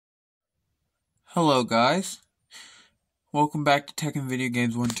Hello guys, welcome back to Tech and Video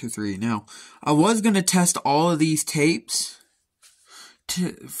Games 123. Now, I was going to test all of these tapes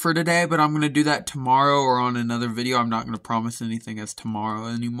for today, but I'm going to do that tomorrow or on another video. I'm not going to promise anything as tomorrow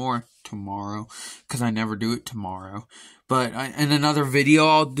anymore. Tomorrow, because I never do it tomorrow. But in another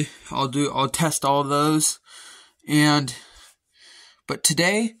video, I'll test all those. But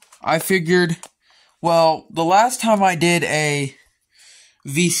today, I figured, well, the last time I did a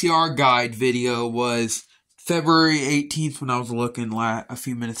VCR guide video was February 18th when I was looking a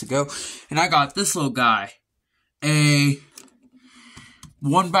few minutes ago, and I got this little guy, a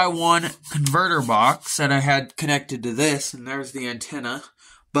 1x1 converter box that I had connected to this, and there's the antenna.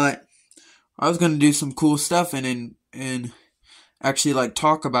 But I was going to do some cool stuff and actually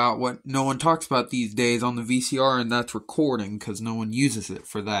talk about what no one talks about these days on the VCR, and that's recording, because no one uses it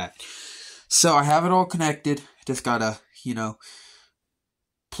for that. So I have it all connected. Just gotta,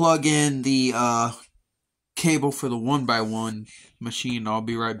 plug in the cable for the 1x1 machine. I'll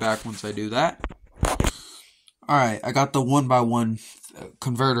be right back once I do that. Alright, I got the 1x1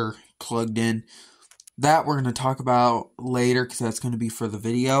 converter plugged in. That we're going to talk about later, because that's going to be for the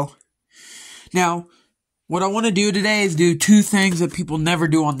video. Now, what I want to do today is do two things that people never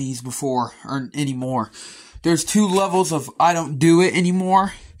do on these before, or anymore. There's two levels of I don't do it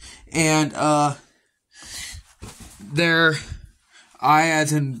anymore, and I,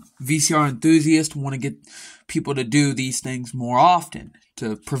 as a VCR enthusiast, want to get people to do these things more often,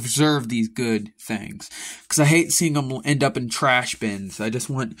 to preserve these good things. Because I hate seeing them end up in trash bins. I just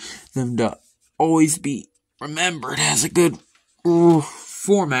want them to always be remembered as a good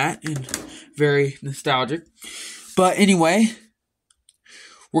format and very nostalgic. But anyway,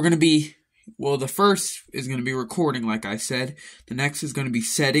 we're going to be, well, the first is going to be recording, like I said. The next is going to be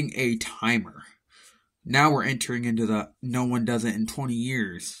setting a timer. Now we're entering into the no one does it in 20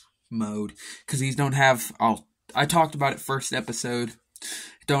 years mode. Because these don't have, I talked about it first episode,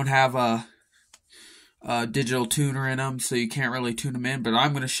 don't have a digital tuner in them, so you can't really tune them in. But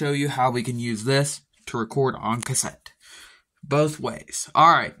I'm going to show you how we can use this to record on cassette. Both ways.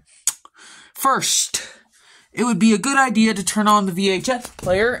 Alright. First, it would be a good idea to turn on the VHS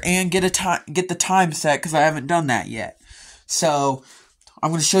player and get the time set, because I haven't done that yet. So,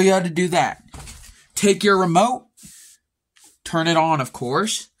 I'm going to show you how to do that. Take your remote, turn it on, of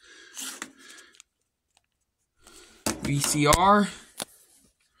course, VCR,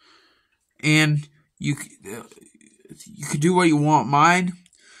 and you can do what you want. Mine,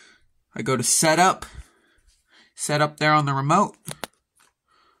 I go to setup there on the remote.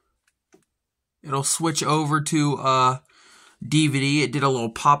 It'll switch over to DVD. It did a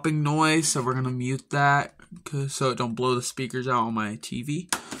little popping noise, so we're going to mute that so it don't blow the speakers out on my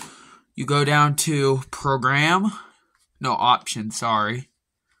TV. You go down to option, sorry.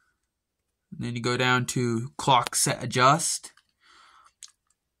 And then you go down to clock set adjust.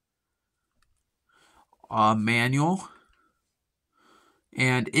 Manual.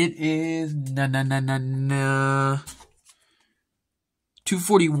 And it is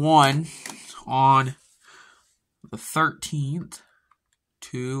 241 on the 13th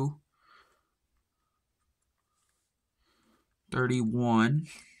to 31.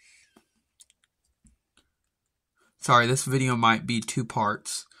 Sorry, this video might be two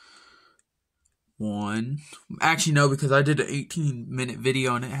parts. One. Actually, no, because I did an 18-minute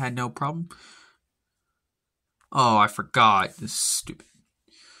video and it had no problem. Oh, I forgot. This is stupid.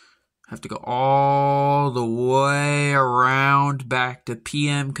 I have to go all the way around back to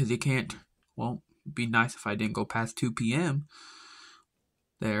PM, because you can't. Well, it'd be nice if I didn't go past 2 PM.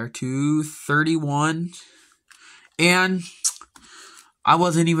 There, 2:31. And I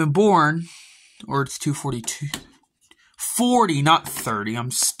wasn't even born. Or it's 2:42. 40, not 30.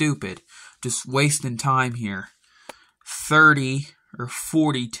 I'm stupid. Just wasting time here. 30 or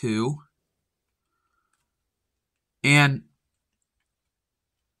 42. And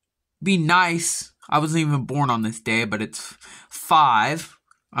be nice. I wasn't even born on this day, but it's 5.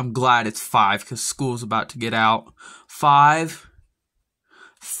 I'm glad it's 5 because school's about to get out. 5,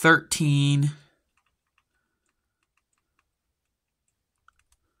 13.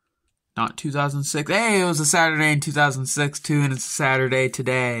 Not 2006. Hey, it was a Saturday in 2006 too, and it's a Saturday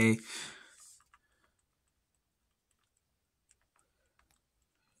today.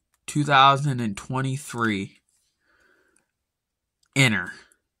 $2023. Enter.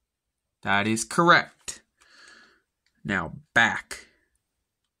 That is correct. Now back.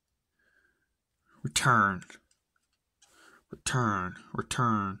 Return. Return.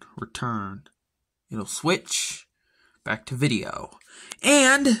 Return. Return. It'll switch back to video.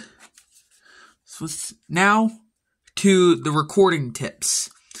 And so now to the recording tips.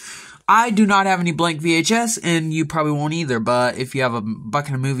 I do not have any blank VHS, and you probably won't either, but if you have a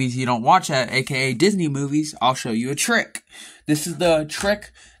bucket of movies you don't watch at, aka Disney movies, I'll show you a trick. This is the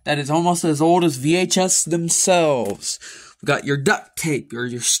trick that is almost as old as VHS themselves. We got your duct tape, or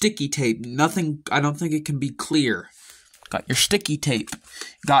your sticky tape. Nothing, I don't think it can be clear. Got your sticky tape.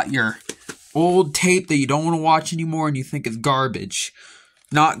 Got your old tape that you don't want to watch anymore and you think is garbage.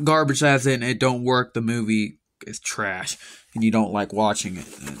 Not garbage as in it don't work, the movie is trash, and you don't like watching it.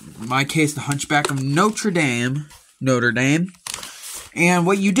 In my case, The Hunchback of Notre Dame. And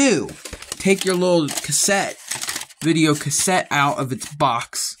what you do, take your little video cassette out of its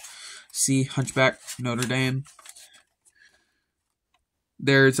box. See, Hunchback Notre Dame.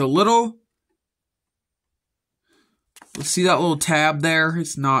 There's a little, see that little tab there?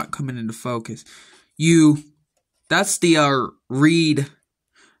 It's not coming into focus. That's the read.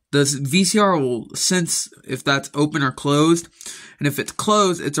 The VCR will sense if that's open or closed. And if it's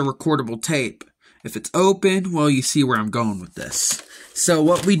closed, it's a recordable tape. If it's open, well, you see where I'm going with this. So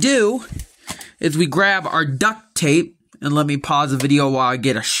what we do is we grab our duct tape, and let me pause the video while I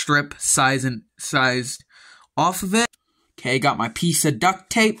get a strip sized off of it. Okay, got my piece of duct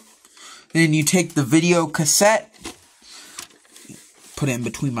tape. Then you take the video cassette, put it in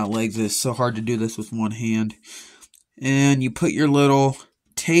between my legs. It's so hard to do this with one hand. And you put your little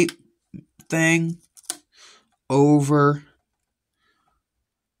tape thing over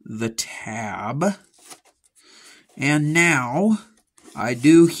the tab. And now, I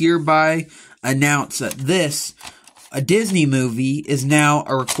do hereby announce that a Disney movie, is now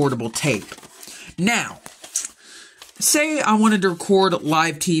a recordable tape. Now, say I wanted to record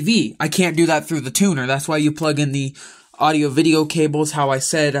live TV. I can't do that through the tuner. That's why you plug in the audio-video cables, how I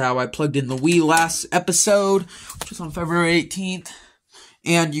plugged in the Wii last episode, which was on February 18th.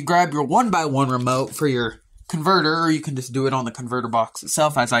 And you grab your 1x1 remote for your converter, or you can just do it on the converter box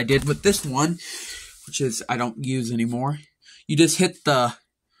itself, as I did with this one, which is I don't use anymore. You just hit the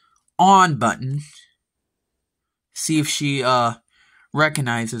on button. See if she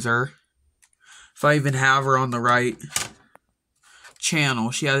recognizes her. If I even have her on the right channel.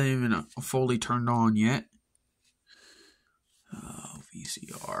 She hasn't even fully turned on yet.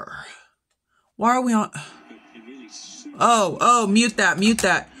 VCR. Why are we on? Oh, mute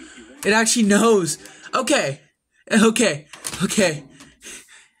that. It actually knows. Okay.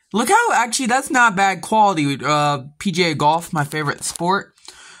 Look how, actually, that's not bad quality. PGA golf, my favorite sport.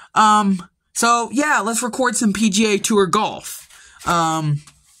 So, yeah, let's record some PGA Tour golf.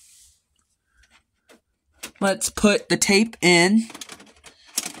 Let's put the tape in.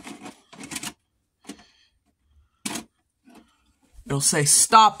 It'll say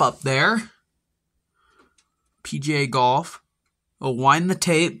stop up there. PGA golf. It'll wind the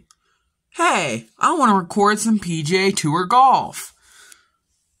tape. Hey, I want to record some PGA Tour golf.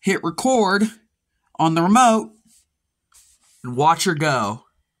 Hit record on the remote and watch her go.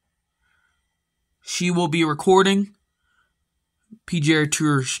 She will be recording PGA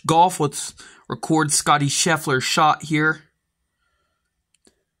Tour golf. Let's record Scotty Scheffler's shot here.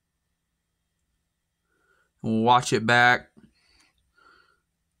 We'll watch it back.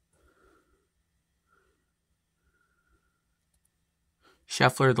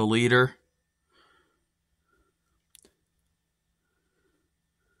 Scheffler, the leader.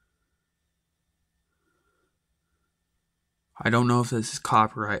 I don't know if this is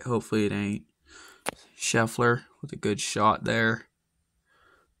copyright. Hopefully it ain't. Scheffler with a good shot there.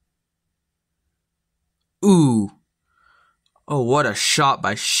 Ooh. Oh, what a shot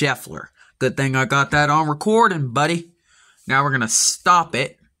by Scheffler. Good thing I got that on recording, buddy. Now we're going to stop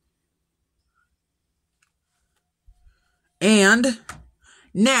it. And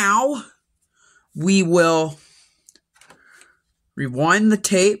now we will rewind the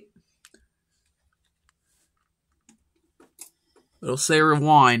tape. It'll say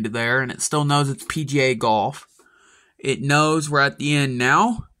rewind there, and it still knows it's PGA golf. It knows we're at the end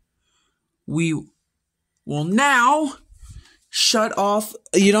now. We will now shut off.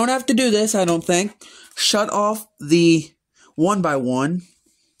 You don't have to do this, I don't think. Shut off the 1x1.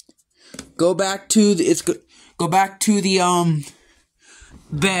 Go back to the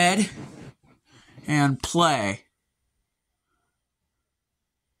bed and play.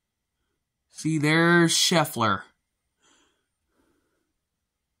 See, there's Scheffler.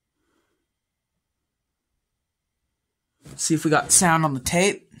 See if we got sound on the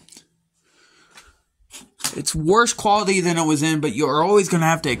tape. It's worse quality than it was in, but you're always going to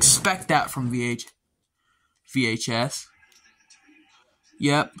have to expect that from VHS.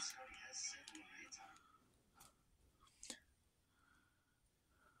 Yep.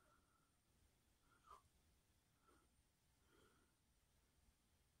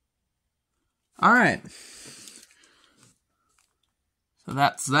 Alright. So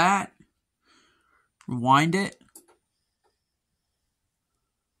that's that. Rewind it.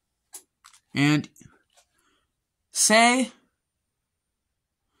 And say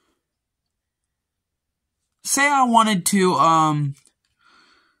I wanted to,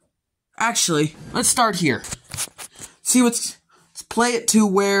 actually, let's start here. Let's play it to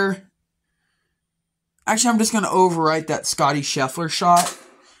where, actually I'm just going to overwrite that Scotty Scheffler shot.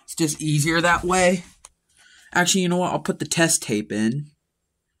 It's just easier that way. Actually, you know what? I'll put the test tape in.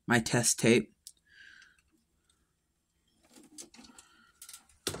 My test tape.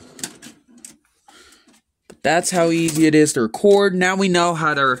 That's how easy it is to record. Now we know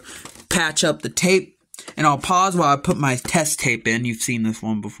how to patch up the tape. And I'll pause while I put my test tape in. You've seen this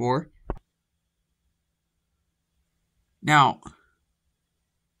one before. Now,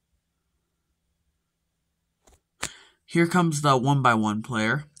 here comes the 1x1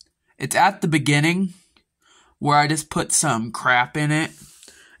 player. It's at the beginning where I just put some crap in it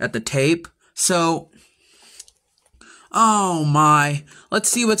at the tape. So, oh my. Let's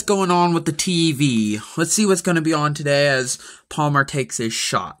see what's going on with the TV. Let's see what's going to be on today as Palmer takes his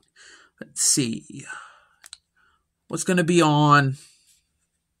shot. Let's see. What's going to be on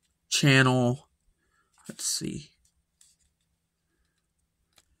channel? Let's see.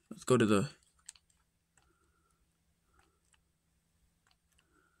 Let's go to the...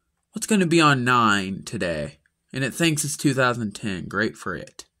 What's going to be on 9 today? And it thinks it's 2010. Great for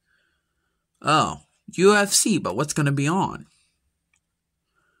it. Oh, UFC, but what's going to be on?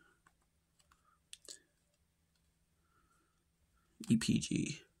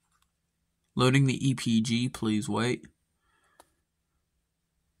 EPG. Loading the EPG, please wait.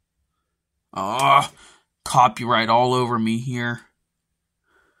 Oh, copyright all over me here.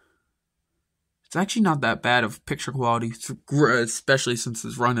 It's actually not that bad of picture quality, especially since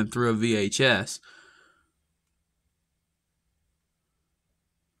it's running through a VHS.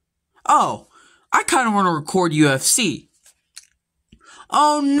 Oh, I kind of want to record UFC.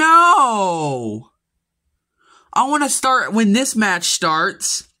 Oh no! I want to start when this match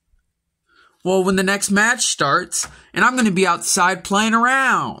starts. Well, when the next match starts, and I'm going to be outside playing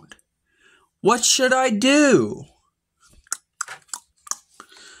around. What should I do?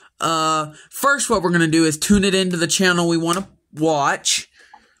 First what we're going to do is tune it into the channel we want to watch.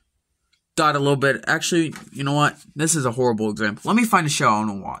 Got a little bit, actually, you know what? This is a horrible example. Let me find a show I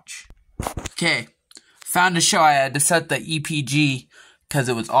want to watch. Okay, found a show. I had to set the EPG because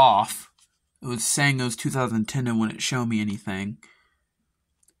it was off. It was saying it was 2010 and wouldn't show me anything.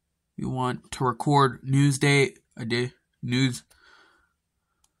 We want to record news date. I did news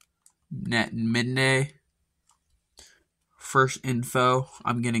net midday. First info.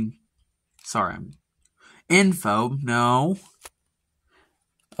 I'm getting. Sorry. Info. No.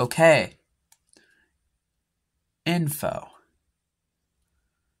 Okay. Info.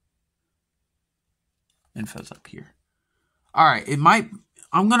 Info's up here. Alright. It might.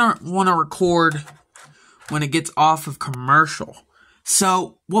 I'm going to want to record when it gets off of commercial.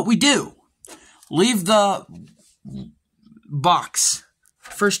 So, what we do, leave the box.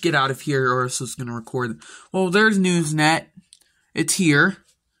 First get out of here or else it's going to record. Well, there's Newsnet. It's here.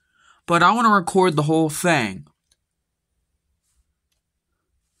 But I want to record the whole thing.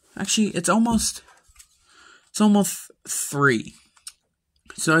 Actually, it's almost 3.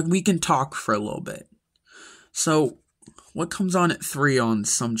 So we can talk for a little bit. So, what comes on at 3 on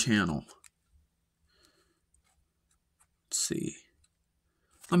some channel? Let's see.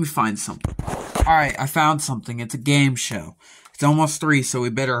 Let me find something. Alright, I found something. It's a game show. It's almost 3, so we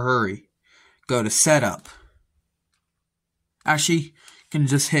better hurry. Go to setup. Actually, you can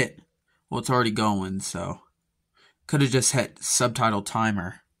just hit. Well, it's already going, so. Could have just hit subtitle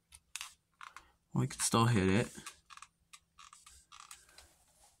timer. We can still hit it.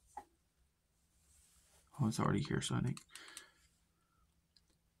 Oh, it's already here, so I think.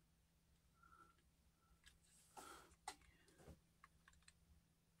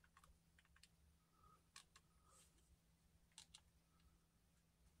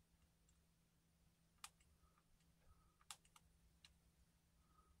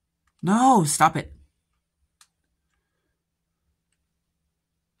 No, stop it.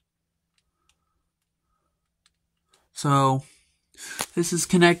 So, this is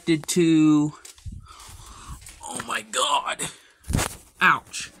connected to... Oh my god.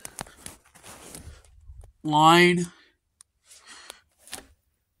 Ouch. Line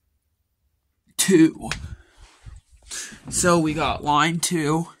 2. So, we got line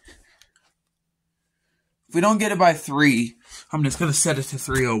 2. If we don't get it by 3, I'm just going to set it to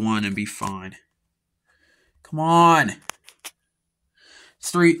 301 and be fine. Come on.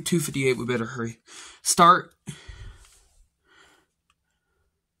 It's 2:58. We better hurry. Start.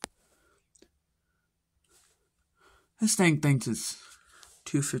 This thing thinks it's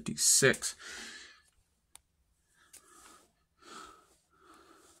 2:56.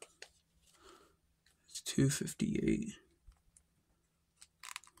 It's 2:58.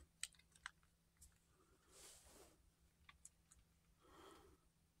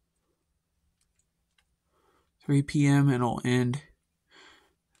 $3 p.m. and it'll end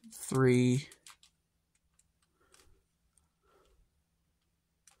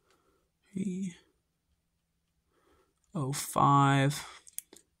 3:05.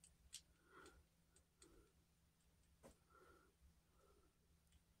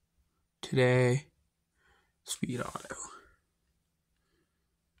 Today, speed auto.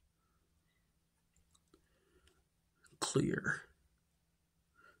 Clear.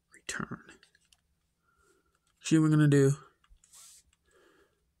 Return. See what we're going to do?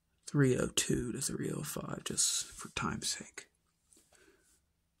 3:02 to 3:05, just for time's sake.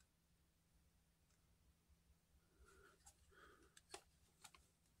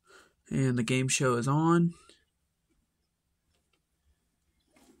 And the game show is on.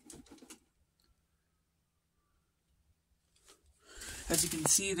 As you can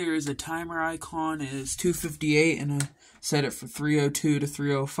see, there is a timer icon. It is 2:58, and I set it for 3:02 to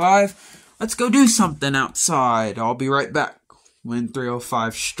 3:05. Let's go do something outside. I'll be right back when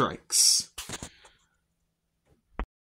 3:05 strikes.